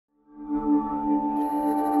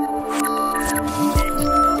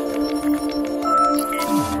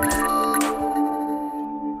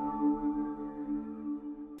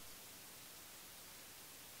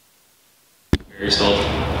Yourself,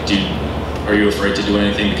 are you afraid to do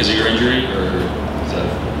anything because of your injury, or is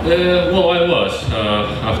that? Well, I was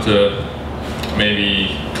after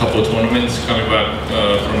maybe a couple of tournaments coming back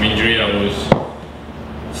from injury. I was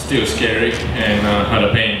still scary and had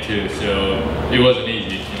a pain too, so it wasn't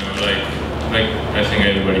easy. You know, like I think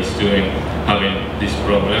everybody's having this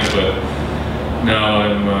problem, but now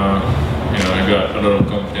I'm. I got a lot of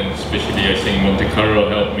confidence, especially I think Monte Carlo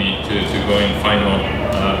helped me to go in final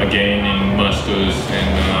again in Masters,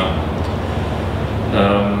 and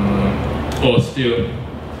well, still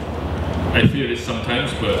I feel it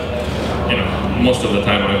sometimes, but most of the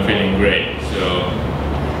time I'm feeling great. So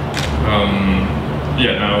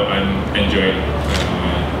yeah, now I'm enjoying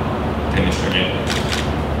tennis again.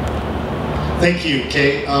 Thank you,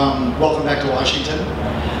 Kei. Welcome back to Washington.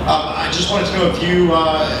 I just wanted to know if you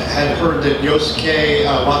had heard that Yosuke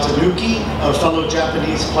Watanuki, a fellow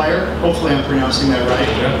Japanese player, hopefully I'm pronouncing that right,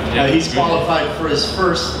 yeah, he's qualified for his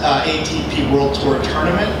first ATP World Tour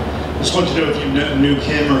tournament. Just wanted to know if you knew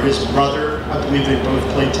him or his brother. I believe they both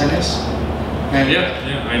play tennis. And yeah,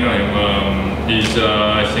 I know him. He's,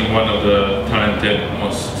 I think, one of the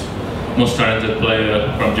most talented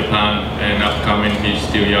player from Japan, and upcoming. He's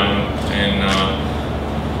still young, and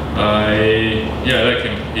I like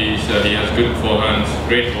him. He has good forehands,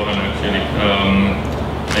 great forehand actually.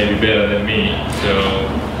 Maybe better than me. So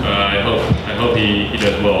I hope he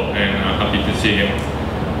does well, and I'm happy to see him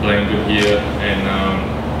playing good here. And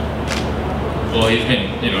well, he's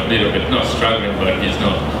been a little bit not struggling, but he's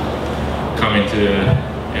not coming to.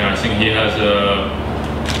 I think he has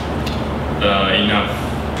enough.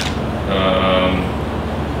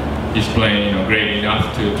 He's playing great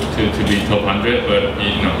enough to be top 100, but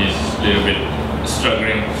he's a little bit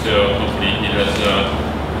struggling. So hopefully he does a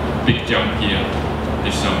big jump here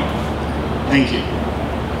this summer. Thank you.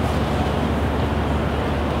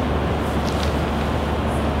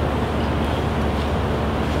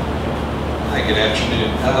 Hi, good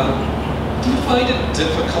afternoon. Do you find it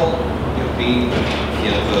difficult, being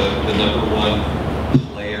the #1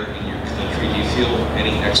 player in your country? Do you feel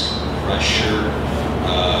any extra pressure,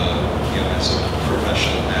 as a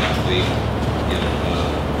professional athlete,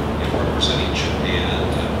 representing Japan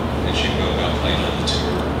as you go about playing on the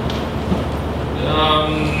tour?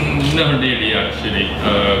 Not really, actually,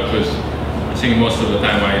 because I think most of the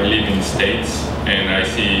time I live in the States and I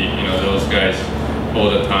see those guys all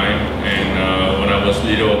the time. And when I was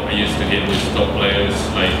little, I used to hit with top players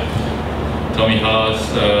like Tommy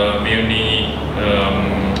Haas, Milne,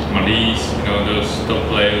 Maurice, those top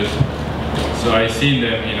players. So I seen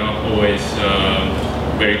them, always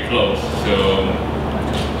very close. So,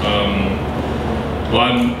 well,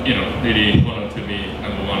 I'm, really honored to be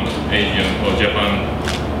 #1 Asian or Japan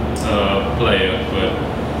player. But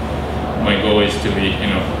my goal is to be, #1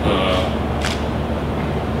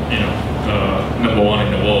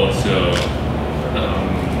 in the world. So,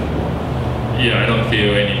 yeah, I don't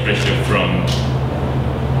feel any pressure from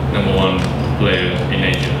 #1 player in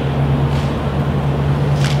Asia.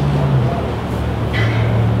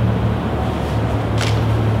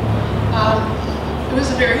 It was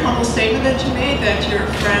a very humble statement that you made, that your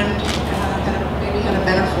friend maybe had a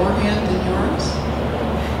better forehand than yours.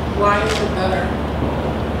 Why is it better?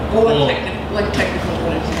 Well, like technical,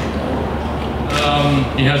 what example?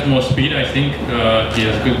 He has more speed, I think. He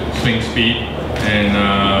has good swing speed and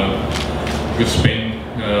good spin,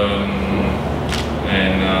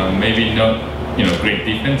 and maybe not great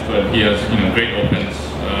defense, but he has great offense.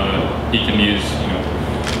 He can use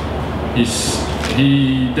he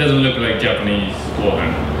doesn't look like Japanese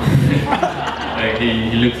forehand. Like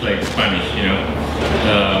he looks like Spanish,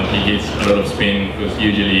 He hits a lot of spin because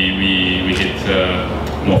usually we hit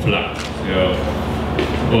more flat. So,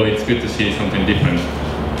 oh, it's good to see something different.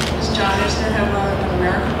 Does John Isner have an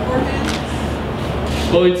American forehand?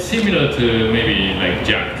 Well, it's similar to maybe like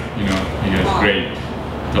Jack. He has great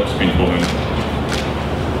topspin forehand.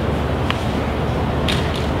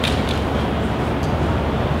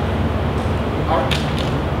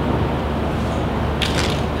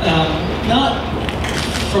 Not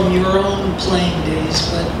from your own playing days,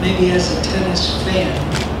 but maybe as a tennis fan,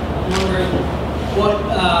 I'm wondering what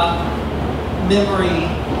memory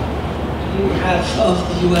you have of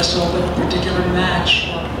the U.S. Open, a particular match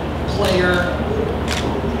or player,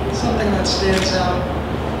 something that stands out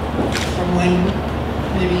from when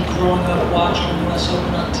maybe growing up watching the U.S.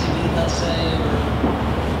 Open on TV, let's say, or...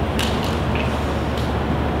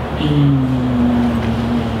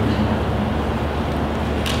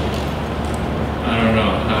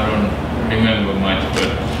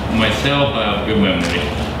 good memory.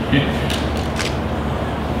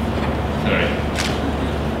 Sorry.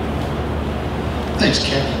 Thanks,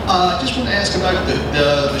 Ken. Just want to ask about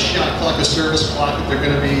the shot clock, the service clock that they're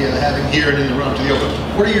going to be having here and in the run to the Open.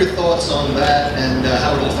 What are your thoughts on that and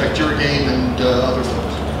how it'll affect your game and other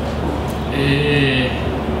folks? It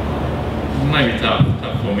might be tough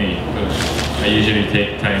for me because I usually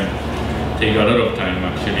take a lot of time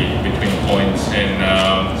actually between points, and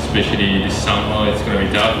especially this summer it's going to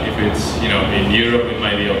be tough. If it's in Europe it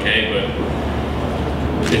might be okay, but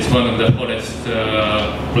it's one of the hottest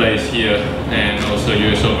place here, and also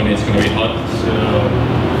US Open is going to be hot. So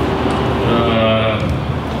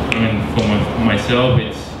I mean, for myself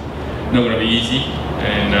it's not going to be easy,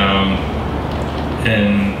 and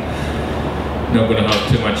not going to have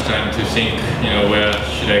too much time to think, where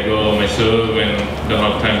should I go my serve, and don't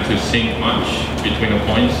have time to think much between the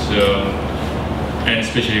points. And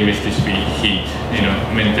especially with this heat,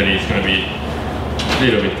 mentally it's going to be a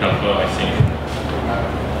little bit tougher, I think.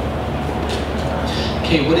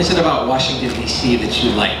 Okay, what is it about Washington, D.C. that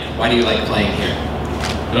you like? Why do you like playing here?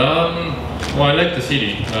 Well, I like the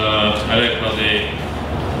city. I like how they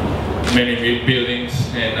many big buildings,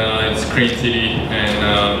 and it's a clean city,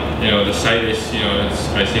 and the site is, it's,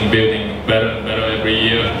 I think, building better and better every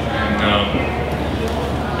year, and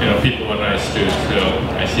people are nice too. So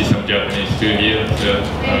I see some Japanese too here. So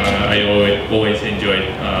I always enjoy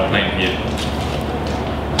playing here.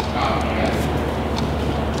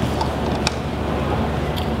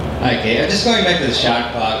 Okay, just going back to the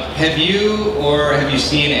shot clock. Have you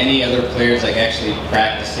seen any other players actually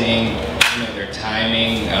practicing their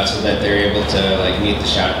timing so that they're able to meet the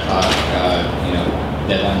shot clock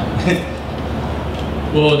deadline?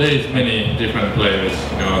 Well, there's many different players.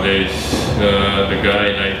 There's the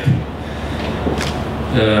guy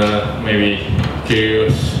maybe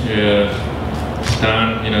Kyrgios,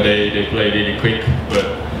 Stan. They play really quick, but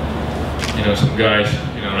some guys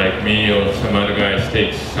like me or some other guys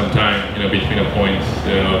takes some time between the points.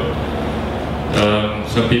 So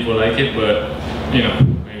some people like it, but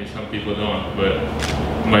maybe some people don't. But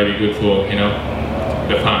it might be good for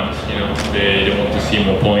the fans. They want to see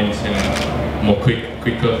more points and more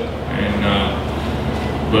quicker. And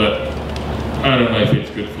but I don't know if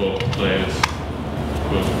it's good for players.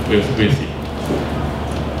 We'll see.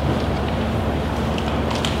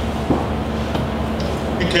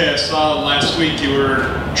 Okay, I saw last week you were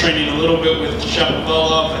training a little bit with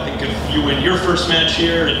Shapovalov. I think if you win your first match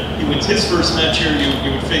here and he wins his first match here,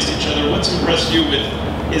 you would face each other. What's impressed you with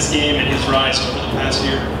his game and his rise over the past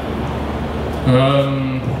year?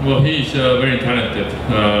 Well, he's very talented.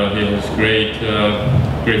 He has great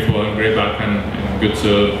forehand, great backhand, and good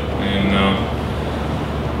serve, and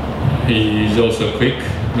he's also quick.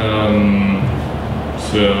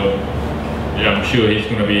 So yeah, I'm sure he's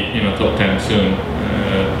going to be top 10 soon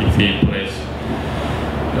if he plays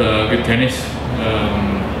good tennis.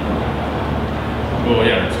 Well,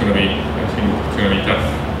 yeah, I think it's going to be tough.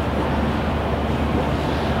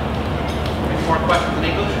 Any more questions in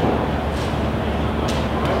English?